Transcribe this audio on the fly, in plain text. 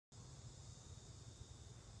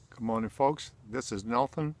Good morning, folks. This is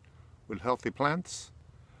Nelson with Healthy Plants.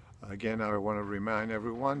 Again, I want to remind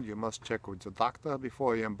everyone you must check with your doctor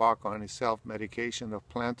before you embark on any self-medication of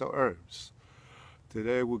plant or herbs.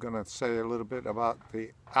 Today we're going to say a little bit about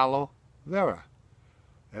the aloe vera.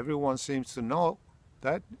 Everyone seems to know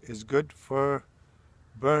that is good for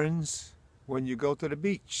burns when you go to the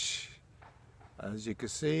beach. As you can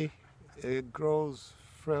see, it grows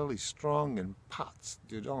fairly strong in pots.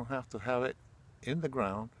 You don't have to have it in the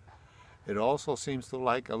ground. It also seems to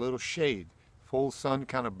like a little shade. Full sun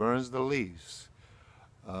kind of burns the leaves.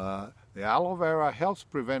 The aloe vera helps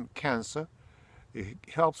prevent cancer. It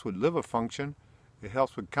helps with liver function. It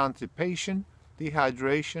helps with constipation,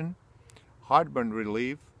 dehydration, heartburn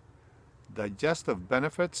relief, digestive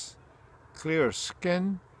benefits, clear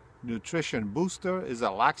skin, nutrition booster, is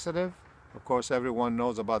a laxative. Of course, everyone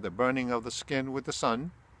knows about the burning of the skin with the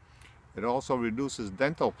sun. It also reduces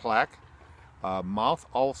dental plaque, mouth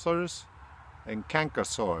ulcers, and canker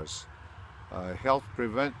sores. Helps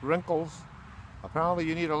prevent wrinkles. Apparently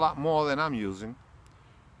you need a lot more than I'm using.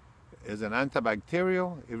 It's an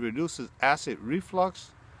antibacterial. It reduces acid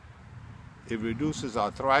reflux. It reduces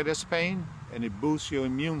arthritis pain, and it boosts your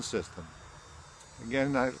immune system.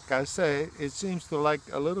 Again, like I say, it seems to like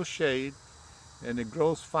a little shade, and it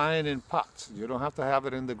grows fine in pots. You don't have to have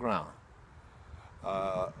it in the ground.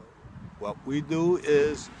 What we do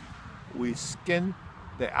is we skin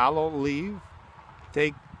the aloe leaf,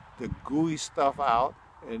 take the gooey stuff out,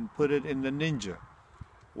 and put it in the Ninja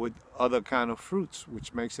with other kind of fruits,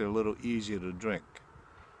 which makes it a little easier to drink.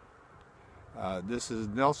 This is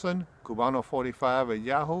Nelson, Cubano 45 at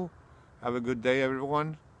Yahoo. Have a good day,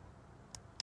 everyone.